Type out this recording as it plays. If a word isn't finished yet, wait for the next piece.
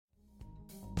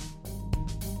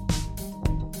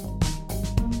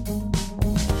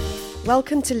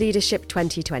Welcome to Leadership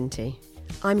 2020.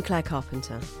 I'm Claire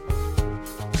Carpenter.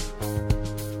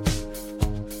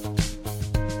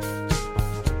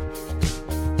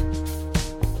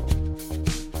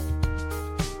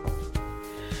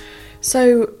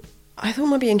 So I thought it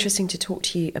might be interesting to talk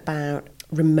to you about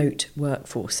remote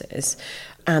workforces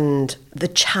and the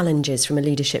challenges from a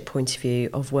leadership point of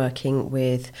view of working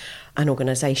with an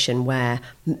organisation where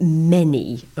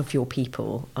many of your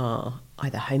people are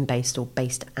either home-based or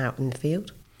based out in the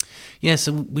field. Yeah,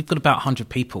 so we've got about 100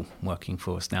 people working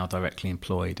for us now, directly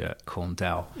employed at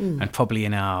Corndell. And probably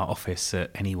in our office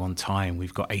at any one time,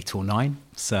 we've got 8 or 9.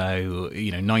 So,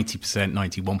 90%,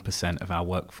 91% of our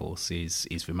workforce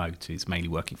is remote, is mainly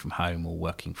working from home or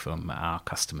working from our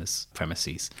customers'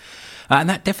 premises. And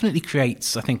that definitely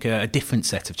creates, I think, a different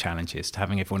set of challenges to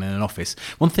having everyone in an office.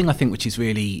 One thing I think which is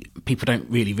really, people don't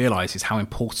really realise is how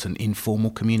important informal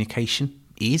communication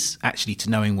is actually to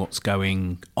knowing what's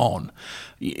going on.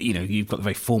 You've got the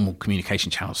very formal communication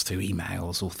channels through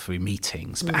emails or through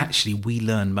meetings, but actually we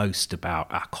learn most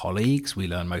about our colleagues, we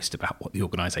learn most about what the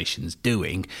organisation's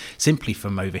doing simply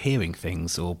from overhearing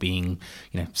things or being,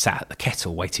 sat at the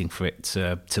kettle waiting for it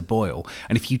to boil.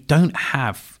 And if you don't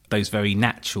have those very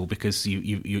natural, because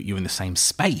you're in the same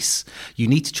space, you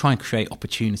need to try and create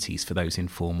opportunities for those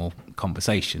informal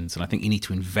conversations. And I think you need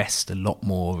to invest a lot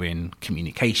more in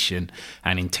communication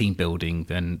and in team building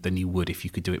than you would if you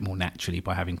could do it more naturally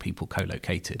by having people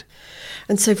co-located.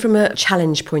 And so from a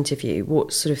challenge point of view,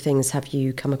 what sort of things have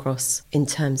you come across in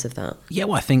terms of that? Yeah,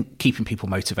 well, I think keeping people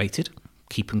motivated,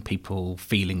 keeping people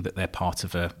feeling that they're part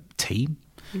of a team,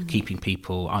 keeping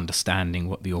people understanding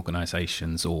what the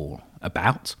organisation's all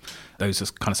about. Those are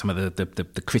kind of some of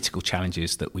the critical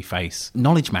challenges that we face.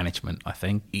 Knowledge management, I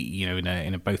think,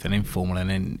 in both an informal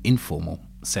and an informal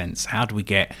sense. How do we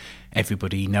get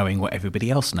everybody knowing what everybody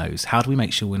else knows? How do we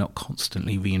make sure we're not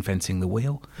constantly reinventing the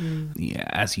wheel? Yeah,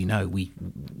 as you know, we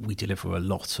deliver a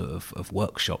lot of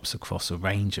workshops across a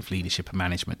range of leadership and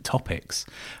management topics.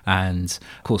 And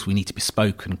of course, we need to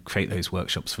bespoke and create those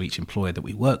workshops for each employer that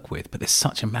we work with. But there's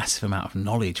such a massive amount of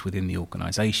knowledge within the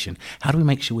organisation. How do we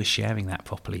make sure we're sharing that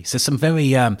properly? So some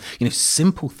very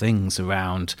simple things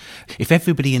around, if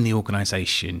everybody in the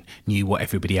organisation knew what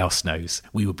everybody else knows,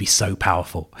 we would be so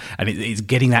powerful. And it's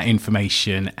getting that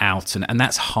information out, and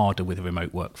that's harder with a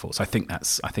remote workforce. I think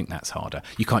that's harder.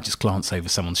 You can't just glance over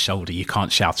someone's shoulder. You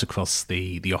can't shout across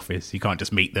the office. You can't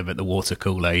just meet them at the water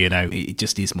cooler. It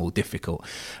just is more difficult.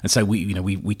 And so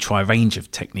we try a range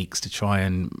of techniques to try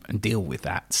and deal with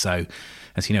that. So,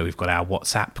 as you know, we've got our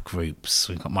WhatsApp groups,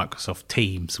 we've got Microsoft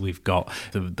Teams, we've got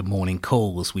the morning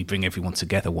calls. We bring everyone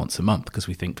together once a month because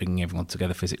we think bringing everyone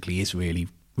together physically is really,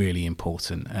 really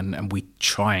important. And we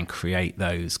try and create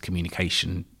those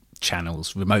communication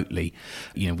channels remotely.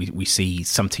 We see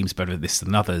some teams better at this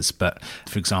than others, but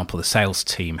for example, the sales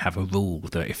team have a rule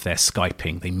that if they're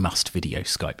Skyping, they must video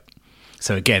Skype.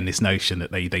 So again, this notion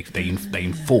that they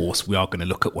enforce, we are going to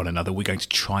look at one another. We're going to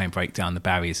try and break down the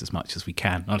barriers as much as we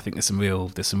can. And I think there's some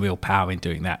real power in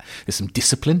doing that. There's some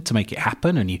discipline to make it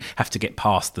happen, and you have to get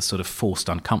past the sort of forced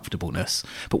uncomfortableness.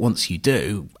 But once you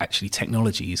do, actually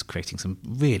technology is creating some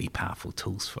really powerful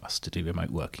tools for us to do remote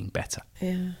working better.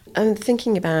 Yeah. And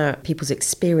thinking about people's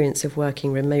experience of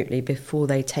working remotely before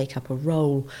they take up a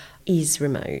role is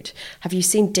remote. Have you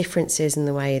seen differences in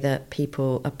the way that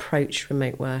people approach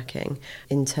remote working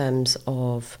in terms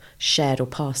of shared or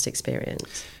past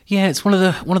experience? Yeah, it's one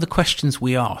of the questions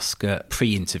we ask at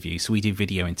pre-interview. So we do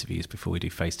video interviews before we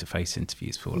do face-to-face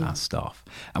interviews for all our staff.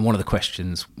 And one of the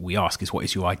questions we ask is, what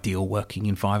is your ideal working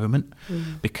environment?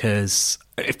 Because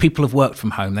if people have worked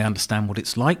from home, they understand what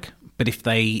it's like. But if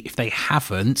they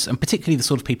haven't, and particularly the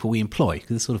sort of people we employ,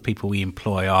 because the sort of people we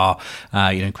employ are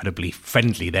incredibly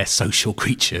friendly, they're social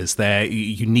creatures.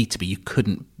 You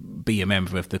couldn't be a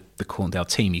member of the Corndell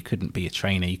team, you couldn't be a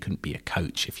trainer, you couldn't be a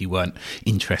coach if you weren't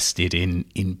interested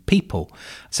in people.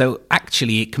 So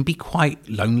actually it can be quite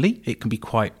lonely, it can be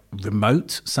quite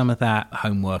remote, some of that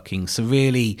home working. So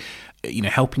really,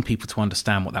 helping people to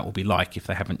understand what that will be like if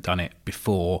they haven't done it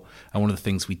before. And one of the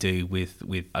things we do with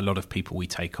a lot of people we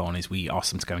take on is we ask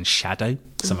them to go and shadow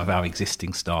some of our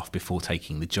existing staff before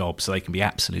taking the job, so they can be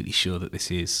absolutely sure that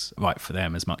this is right for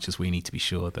them as much as we need to be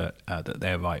sure that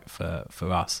they're right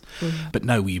for us. But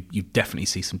no, you definitely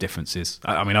see some differences.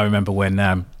 I mean, I remember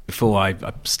when before I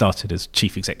started as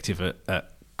chief executive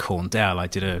at Corndell, I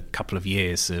did a couple of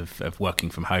years of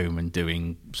working from home and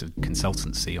doing sort of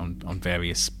consultancy on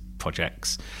various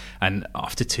projects, and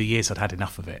after 2 years I'd had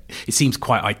enough of it. It seems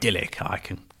quite idyllic. I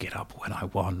can get up when I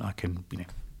want, I can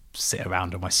sit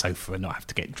around on my sofa and not have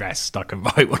to get dressed. I can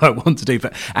write what I want to do.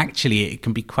 But actually, it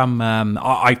can become...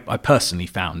 I personally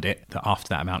found it that after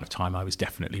that amount of time, I was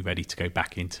definitely ready to go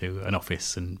back into an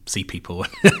office and see people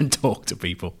and talk to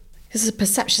people. There's a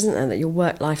perception, isn't there, that your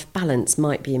work-life balance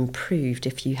might be improved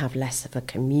if you have less of a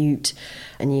commute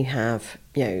and you have,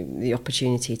 the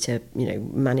opportunity to,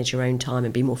 manage your own time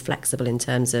and be more flexible in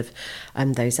terms of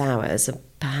those hours. And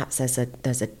perhaps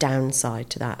there's a downside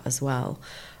to that as well,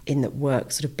 in that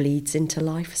work sort of bleeds into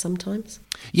life sometimes.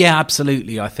 Yeah,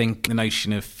 absolutely. I think the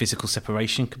notion of physical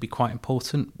separation could be quite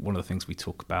important. One of the things we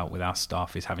talk about with our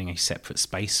staff is having a separate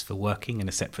space for working and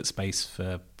a separate space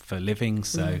for living.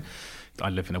 So I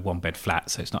live in a one-bed flat,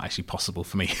 so it's not actually possible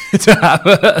for me to have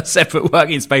a separate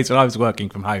working space when I was working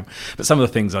from home. But some of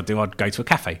the things I do, I'd go to a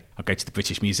cafe. I'd go to the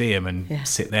British Museum and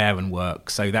sit there and work.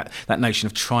 So that notion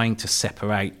of trying to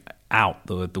separate out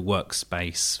the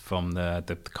workspace from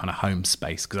the kind of home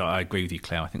space, because I agree with you,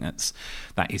 Claire. I think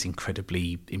that is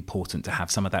incredibly important to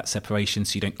have some of that separation,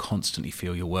 so you don't constantly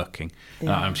feel you're working.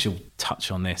 I'm sure we'll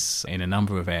touch on this in a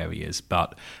number of areas,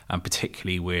 but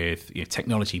particularly with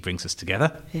technology brings us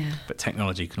together. But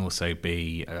technology can also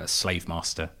be a slave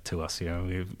master to us.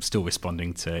 We're still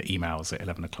responding to emails at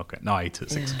 11 o'clock at night, at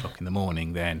 6 o'clock in the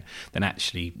morning. Then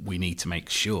actually we need to make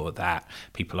sure that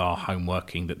people are home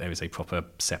working, that there is a proper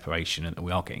separation, and that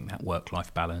we are getting that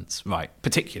work-life balance right.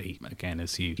 Particularly, again,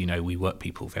 as you know, we work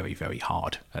people very, very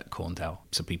hard at Corndale.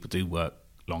 So people do work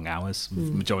long hours. The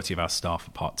majority of our staff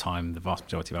are part-time. The vast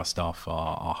majority of our staff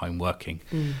are home working.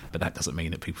 But that doesn't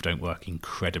mean that people don't work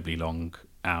incredibly long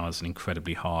hours and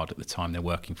incredibly hard at the time they're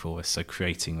working for us. So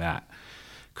creating that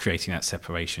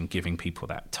separation, giving people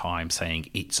that time, saying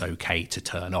it's okay to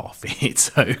turn off,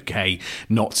 it's okay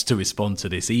not to respond to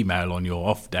this email on your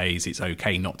off days, it's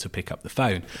okay not to pick up the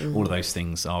phone. All of those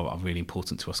things are really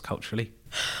important to us culturally.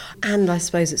 And I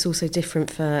suppose it's also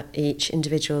different for each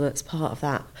individual that's part of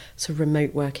that sort of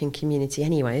remote working community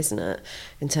anyway, isn't it?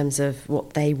 In terms of what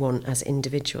they want as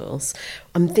individuals.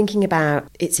 I'm thinking about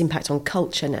its impact on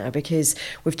culture now, because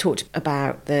we've talked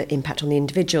about the impact on the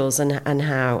individuals and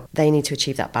how they need to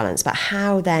achieve that balance. But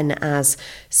how then, as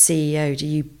CEO, do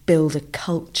you build a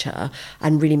culture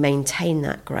and really maintain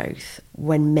that growth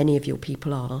when many of your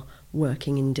people are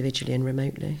working individually and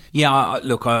remotely? Yeah,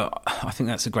 look, I think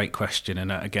that's a great question.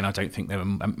 And again, I don't think there are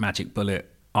magic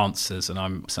bullet answers, and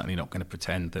I'm certainly not going to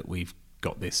pretend that we've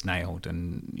got this nailed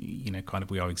and kind of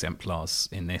we are exemplars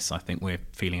in this. I think we're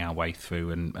feeling our way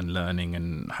through and learning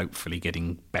and hopefully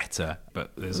getting better,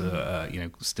 but there's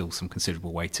still some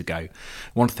considerable way to go.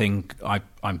 One thing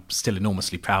I'm still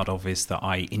enormously proud of is that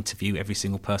I interview every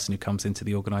single person who comes into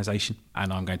the organisation,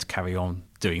 and I'm going to carry on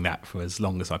doing that for as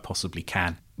long as I possibly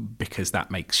can, because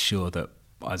that makes sure that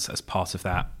as part of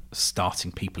that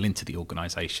starting people into the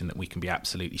organisation, that we can be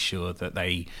absolutely sure that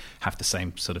they have the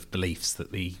same sort of beliefs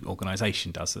that the organisation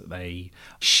does, that they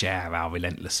share our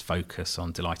relentless focus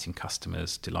on delighting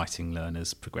customers, delighting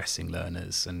learners, progressing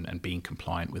learners, and being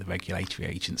compliant with regulatory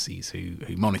agencies who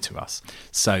monitor us.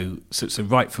 So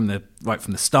right from the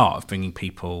start of bringing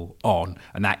people on,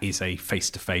 and that is a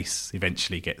face-to-face,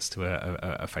 eventually gets to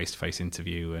a face-to-face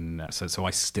interview, and so I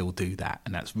still do that,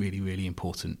 and that's really, really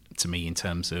important to me in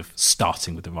terms of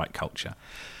starting with the right culture.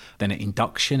 Then at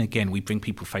induction, again, we bring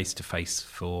people face to face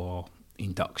for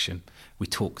induction. We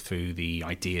talk through the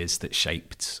ideas that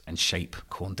shaped and shape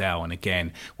Corndale, and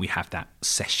again, we have that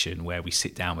session where we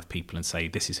sit down with people and say,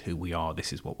 this is who we are,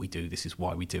 this is what we do, this is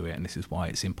why we do it, and this is why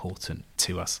it's important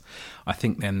to us. I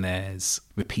think then there's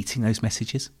repeating those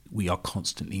messages. We are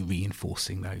constantly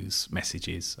reinforcing those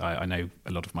messages. I know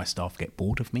a lot of my staff get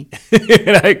bored of me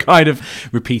kind of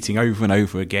repeating over and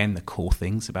over again the core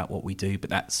things about what we do, but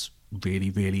that's really,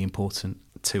 really important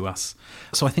to us.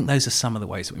 So I think those are some of the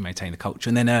ways that we maintain the culture.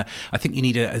 And then I think you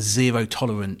need a zero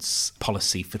tolerance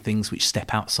policy for things which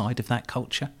step outside of that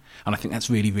culture. And I think that's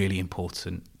really, really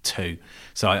important too.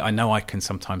 So I know I can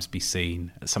sometimes be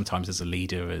seen, sometimes as a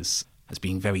leader, as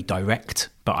being very direct,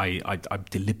 but I'm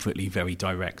deliberately very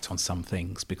direct on some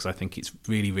things, because I think it's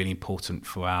really, really important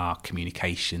for our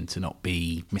communication to not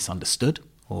be misunderstood,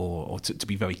 or to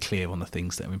be very clear on the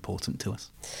things that are important to us.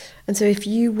 And so if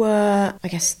you were, I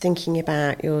guess, thinking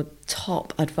about your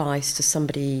top advice to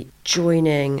somebody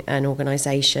joining an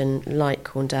organisation like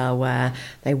Corndale, where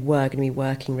they were going to be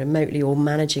working remotely or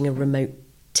managing a remote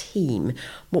team,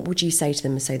 what would you say to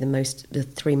them as, say, the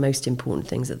three most important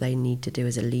things that they need to do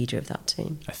as a leader of that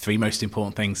team? Three most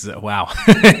important things. Wow,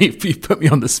 you put me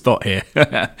on the spot here.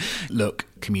 Look,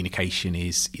 communication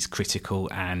is critical,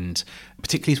 and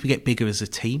particularly as we get bigger as a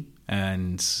team.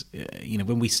 And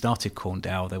when we started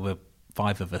Corndale, there were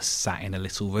 5 of us sat in a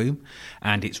little room,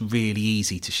 and it's really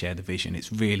easy to share the vision.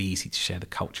 It's really easy to share the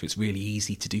culture. It's really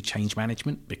easy to do change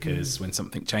management, because when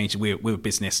something changes, we're a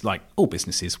business like all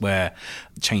businesses where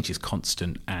change is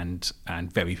constant and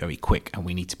very, very quick, and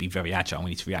we need to be very agile.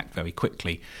 We need to react very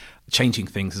quickly. Changing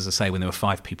things, as I say, when there are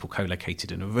 5 people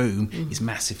co-located in a room is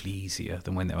massively easier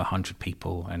than when there are 100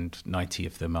 people and 90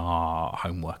 of them are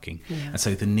home working. And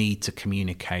so the need to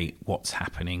communicate what's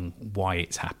happening, why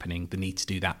it's happening, the need to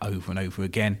do that over and over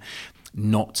again,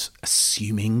 not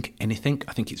assuming anything.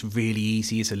 I think it's really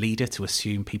easy as a leader to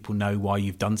assume people know why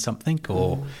you've done something,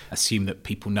 or assume that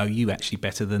people know you actually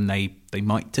better than they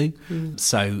might do.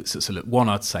 So look, one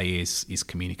I'd say is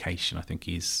communication. I think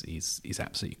is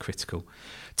absolutely critical.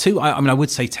 2, I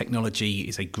would say technology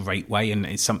is a great way, and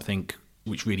it's something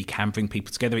which really can bring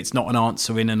people together. It's not an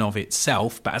answer in and of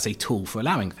itself, but as a tool for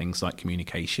allowing things like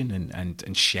communication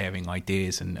and sharing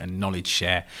ideas and knowledge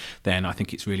share, then I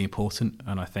think it's really important.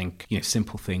 And I think,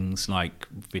 simple things like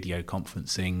video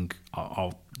conferencing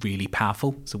are really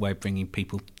powerful. It's a way of bringing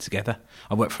people together.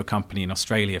 I worked for a company in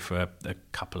Australia for a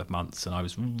couple of months, and I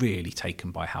was really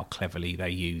taken by how cleverly they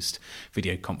used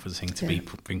video conferencing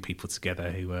to bring people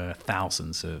together who were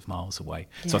thousands of miles away.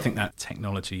 So I think that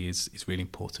technology is really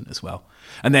important as well.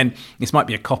 And then this might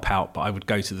be a cop-out, but I would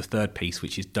go to the third piece,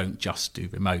 which is don't just do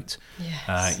remote.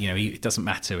 It doesn't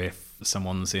matter if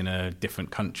someone's in a different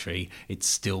country, it's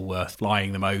still worth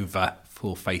flying them over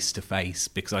for face-to-face,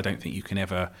 because I don't think you can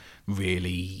ever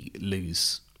really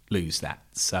lose that.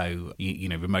 So,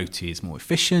 remote is more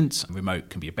efficient. Remote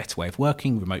can be a better way of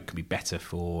working. Remote can be better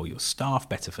for your staff,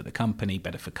 better for the company,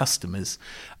 better for customers.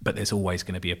 But there's always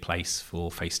going to be a place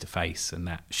for face-to-face, and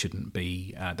that shouldn't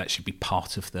be. That should be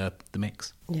part of the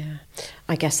mix. Yeah,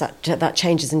 I guess that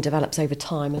changes and develops over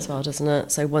time as well, doesn't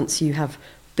it? So once you have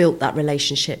built that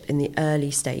relationship in the early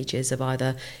stages of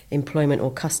either employment or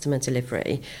customer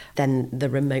delivery, then the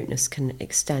remoteness can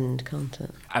extend, can't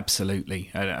it?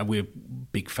 Absolutely. We're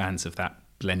big fans of that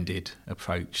blended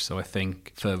approach. So I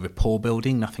think for rapport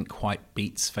building, nothing quite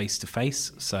beats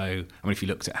face-to-face. So, if you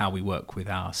looked at how we work with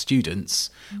our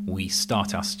students, we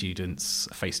start our students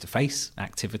face-to-face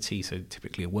activity, so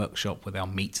typically a workshop where they'll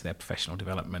meet their professional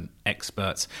development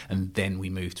experts, and then we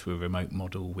move to a remote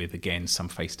model with, again, some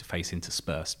face-to-face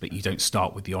interspersed. But you don't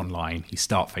start with the online, you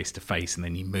start face-to-face, and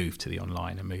then you move to the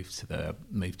online and move to the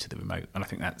remote. And I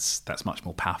think that's much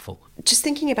more powerful. Just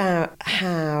thinking about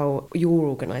how your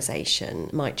organisation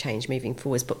might change moving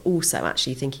forwards, but also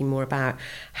actually thinking more about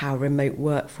how remote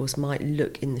workforce might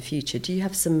look in the future. Do you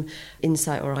have some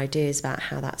insight or ideas about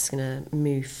how that's going to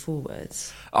move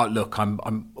forwards? Look,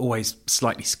 I'm always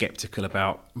slightly sceptical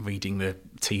about reading the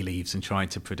tea leaves and trying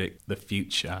to predict the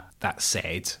future. That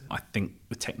said, I think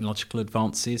the technological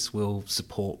advances will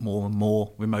support more and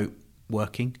more remote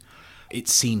working. It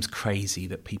seems crazy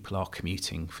that people are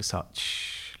commuting for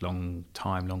such long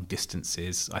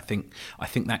distances. I think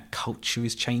that culture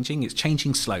is changing. It's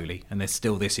changing slowly, and there's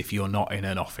still this: if you're not in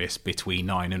an office between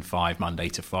 9 and 5 Monday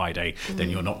to Friday, then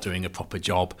you're not doing a proper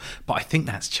job. But I think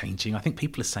that's changing. I think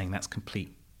people are saying that's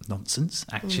complete nonsense,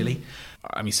 actually.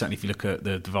 Certainly if you look at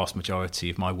the vast majority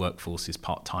of my workforce is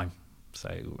part-time. So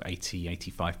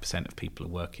 85% of people are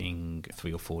working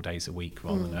 3 or 4 days a week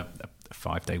rather than a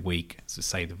 5-day week. So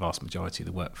say the vast majority of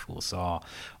the workforce are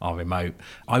remote.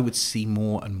 I would see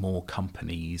more and more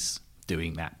companies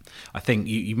doing that. I think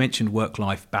you mentioned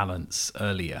work-life balance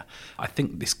earlier. I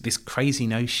think this crazy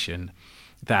notion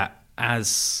that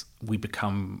as we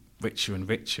become richer and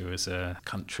richer as a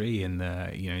country in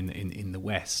the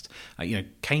West,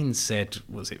 Keynes said,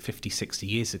 was it 50, 60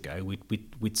 years ago,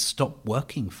 we'd stop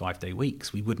working 5-day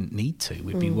weeks. We wouldn't need to.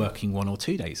 We'd be working 1 or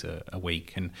 2 days a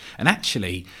week. And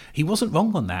actually, he wasn't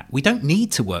wrong on that. We don't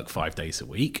need to work 5 days a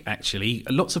week. Actually,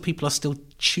 lots of people are still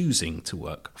choosing to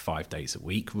work 5 days a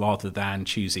week rather than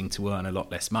choosing to earn a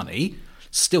lot less money,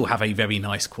 still have a very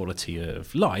nice quality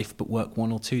of life, but work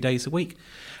 1 or 2 days a week.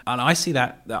 And I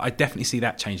definitely see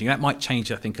that changing. That might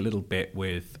change, I think, a little bit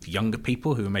with younger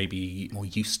people who are maybe more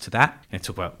used to that.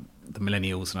 Talk about the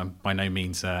millennials, and I'm by no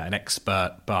means an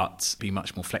expert, but being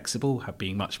much more flexible,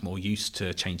 being much more used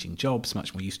to changing jobs,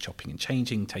 much more used to chopping and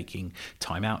changing, taking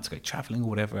time out to go travelling or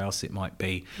whatever else it might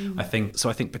be. I think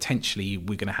potentially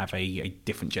we're going to have a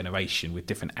different generation with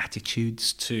different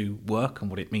attitudes to work and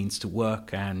what it means to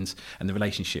work and the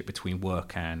relationship between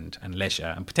work and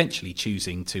leisure, and potentially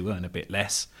choosing to earn a bit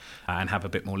less and have a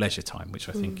bit more leisure time, which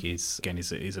I think is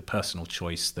a personal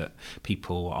choice that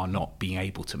people are not being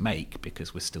able to make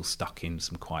because we're still stuck stuck in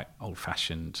some quite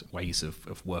old-fashioned ways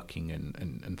of working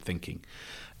and thinking.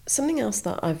 Something else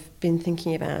that I've been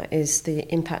thinking about is the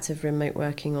impact of remote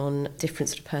working on different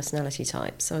sort of personality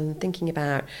types. So I'm thinking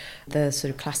about the sort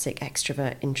of classic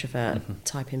extrovert, introvert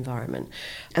type environment.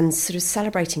 And sort of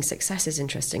celebrating success is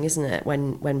interesting, isn't it,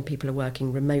 when people are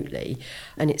working remotely?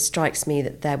 And it strikes me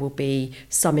that there will be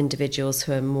some individuals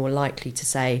who are more likely to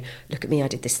say, look at me, I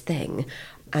did this thing,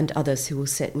 and others who will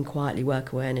sit and quietly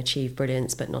work away and achieve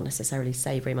brilliance but not necessarily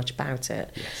say very much about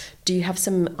it. Yes. Do you have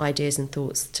some ideas and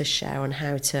thoughts to share on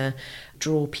how to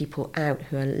draw people out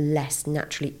who are less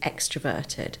naturally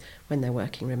extroverted when they're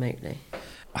working remotely?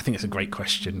 I think it's a great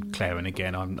question, Claire. And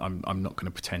again, I'm not going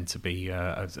to pretend to be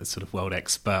a sort of world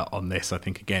expert on this. I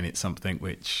think, again, it's something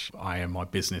which I and my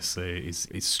business is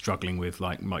struggling with,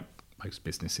 like most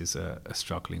businesses are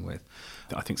struggling with.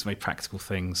 I think some very practical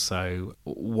things. So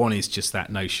one is just that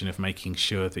notion of making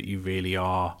sure that you really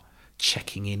are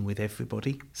checking in with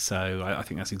everybody. So I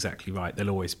think that's exactly right. There'll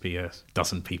always be a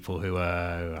dozen people who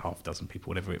are, half dozen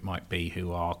people, whatever it might be,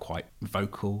 who are quite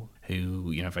vocal,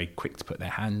 who, very quick to put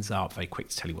their hands up, very quick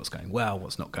to tell you what's going well,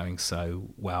 what's not going so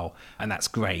well. And that's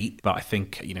great. But I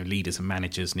think, leaders and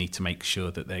managers need to make sure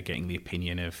that they're getting the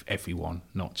opinion of everyone,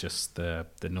 not just the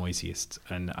noisiest.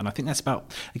 And I think that's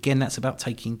about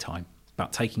taking time.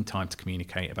 About taking time to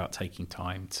communicate, about taking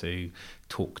time to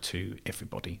talk to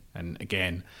everybody. And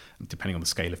again, depending on the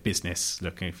scale of business,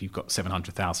 look, if you've got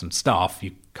 700,000 staff,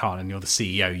 you can't, and you're the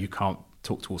CEO, you can't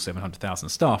talk to all 700,000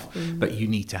 staff, but you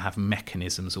need to have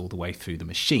mechanisms all the way through the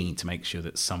machine to make sure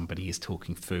that somebody is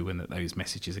talking through and that those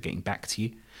messages are getting back to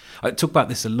you. I talk about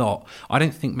this a lot. I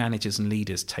don't think managers and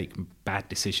leaders take bad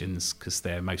decisions because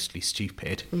they're mostly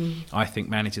stupid. I think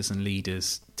managers and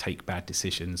leaders take bad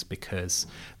decisions because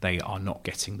they are not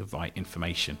getting the right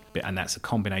information. And that's a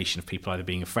combination of people either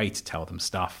being afraid to tell them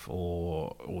stuff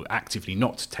or actively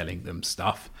not telling them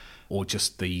stuff, or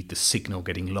just the signal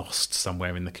getting lost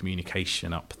somewhere in the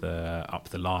communication up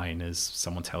the line as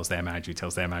someone tells their manager, who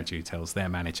tells their manager, who tells their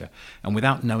manager. And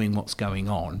without knowing what's going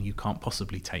on, you can't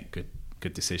possibly take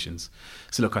good decisions.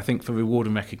 So look, I think for reward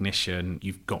and recognition,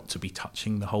 you've got to be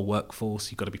touching the whole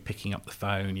workforce. You've got to be picking up the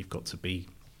phone. You've got to be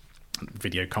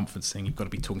video conferencing. You've got to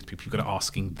be talking to people. You've got to be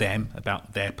asking them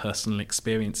about their personal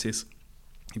experiences.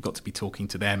 You've got to be talking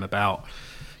to them about,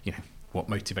 what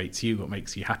motivates you, what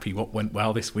makes you happy, what went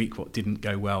well this week, what didn't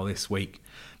go well this week.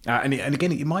 And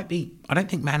again, it might be, I don't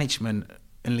think management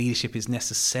and leadership is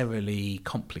necessarily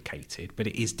complicated, but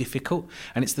it is difficult.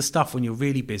 And it's the stuff when you're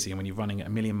really busy and when you're running at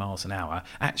 1,000,000 miles an hour,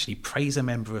 actually praise a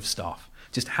member of staff.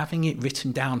 Just having it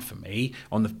written down for me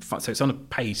on the front, so it's on a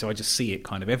page, so I just see it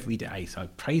kind of every day. So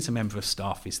praise a member of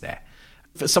staff is there.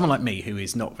 For someone like me who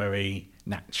is not very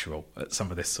natural at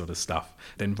some of this sort of stuff,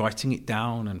 then writing it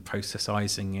down and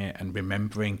processing it and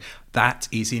remembering that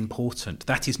is important.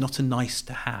 That is not a nice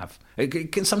to have.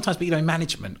 It can sometimes be,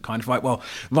 management kind of like, well,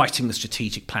 writing the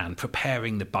strategic plan,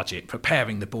 preparing the budget,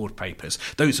 preparing the board papers,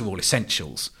 those are all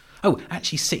essentials. Oh,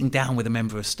 actually sitting down with a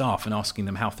member of staff and asking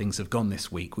them how things have gone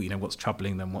this week, what's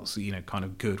troubling them, what's, kind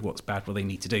of good, what's bad, what they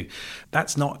need to do.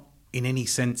 That's not in any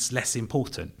sense less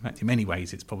important. In fact, in many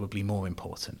ways, it's probably more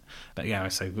important. But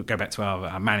so we'll go back to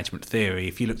our management theory.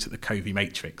 If you looked at the Covey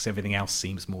matrix, everything else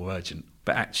seems more urgent.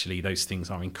 But actually, those things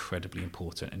are incredibly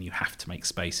important, and you have to make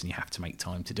space and you have to make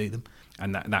time to do them.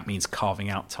 And that means carving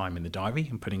out time in the diary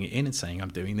and putting it in and saying, I'm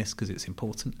doing this because it's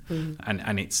important.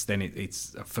 And it's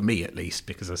for me at least,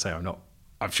 because I say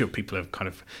I'm sure people are kind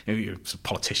of,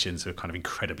 politicians are kind of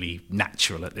incredibly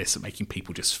natural at this, at making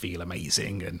people just feel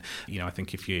amazing. And, I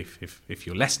think if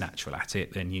you're less natural at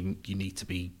it, then you need to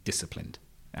be disciplined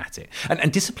at it.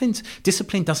 And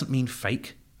discipline doesn't mean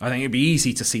fake. I think it'd be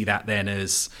easy to see that then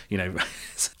as,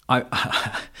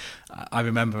 I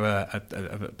remember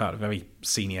about a very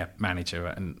senior manager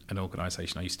at an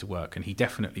organisation I used to work, and he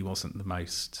definitely wasn't the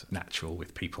most natural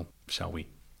with people, shall we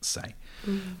say.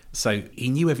 So he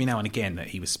knew every now and again that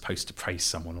he was supposed to praise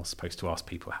someone or supposed to ask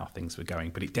people how things were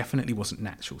going, but it definitely wasn't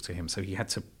natural to him. So he had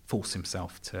to force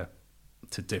himself to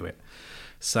do it.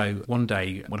 So one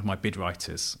day, one of my bid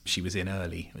writers, she was in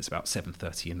early. It was about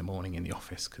 7:30 in the morning in the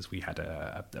office because we had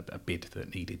a bid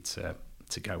that needed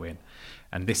to go in.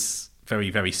 And this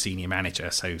very, very senior manager,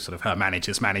 so sort of her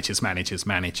manager's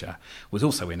manager, was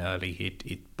also in early.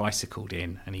 He'd bicycled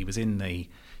in, and he was in the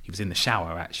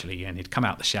shower actually, and he'd come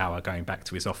out the shower going back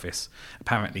to his office,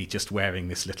 apparently just wearing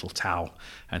this little towel.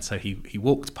 And so he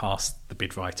walked past the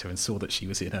bid writer and saw that she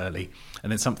was in early,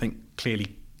 and then something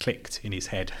clearly clicked in his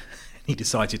head. he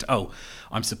decided,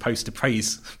 I'm supposed to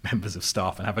praise members of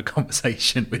staff and have a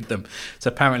conversation with them. So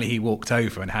apparently he walked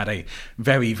over and had a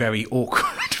very, very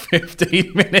awkward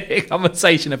 15-minute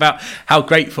conversation about how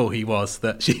grateful he was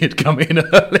that she had come in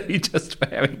early, just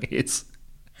wearing his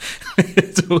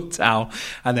little towel,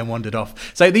 and then wandered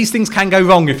off. So these things can go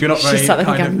wrong if you're not very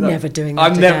I'm never doing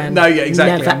that again. No, yeah,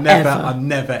 exactly. Never, I'm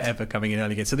never ever coming in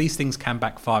early again. So these things can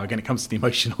backfire again. It comes to the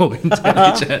emotional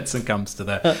intelligence and comes to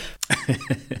the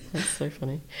That's so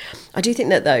funny. I do think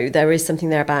that, though, there is something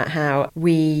there about how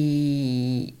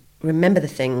we remember the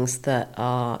things that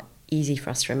are easy for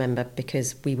us to remember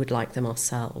because we would like them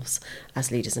ourselves as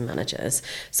leaders and managers.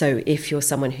 So if you're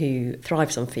someone who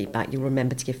thrives on feedback, you'll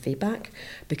remember to give feedback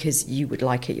because you would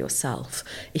like it yourself.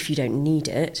 If you don't need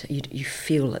it, you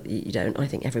feel that you don't. I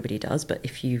think everybody does, but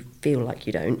if you feel like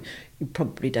you don't, you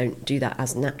probably don't do that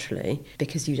as naturally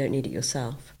because you don't need it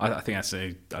yourself. I think that's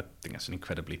an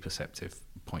incredibly perceptive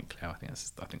point, Claire.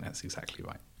 I think that's exactly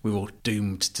right. We're all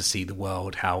doomed to see the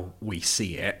world how we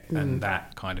see it, and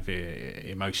that kind of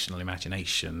emotional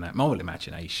imagination, that moral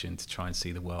imagination to try and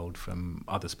see the world from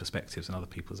others' perspectives and other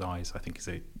people's eyes, I think is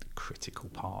a critical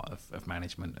part of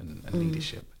management and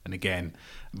leadership. And again,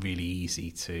 really easy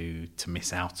to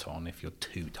miss out on if you're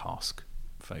too task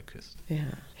focused.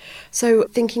 Yeah. So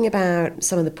thinking about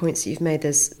some of the points that you've made,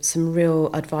 there's some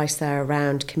real advice there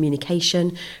around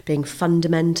communication being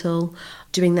fundamental,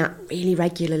 doing that really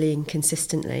regularly and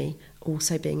consistently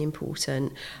also being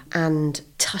important, and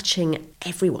touching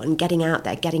everyone, getting out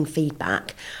there, getting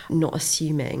feedback, not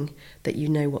assuming that you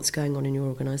know what's going on in your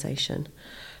organisation.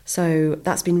 So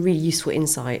that's been really useful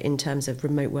insight in terms of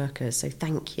remote workers. So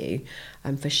thank you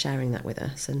for sharing that with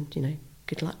us, and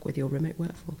good luck with your remote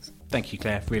workforce. Thank you,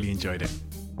 Claire. Really enjoyed it.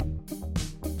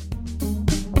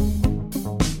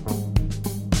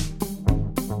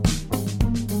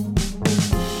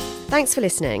 Thanks for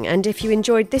listening, and if you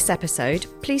enjoyed this episode,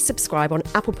 please subscribe on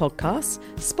Apple Podcasts,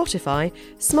 Spotify,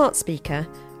 Smart Speaker,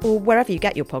 or wherever you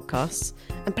get your podcasts,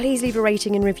 and please leave a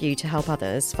rating and review to help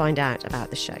others find out about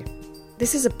the show.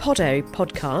 This is a Podo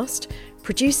podcast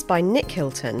produced by Nick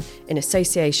Hilton in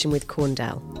association with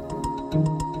Corndell.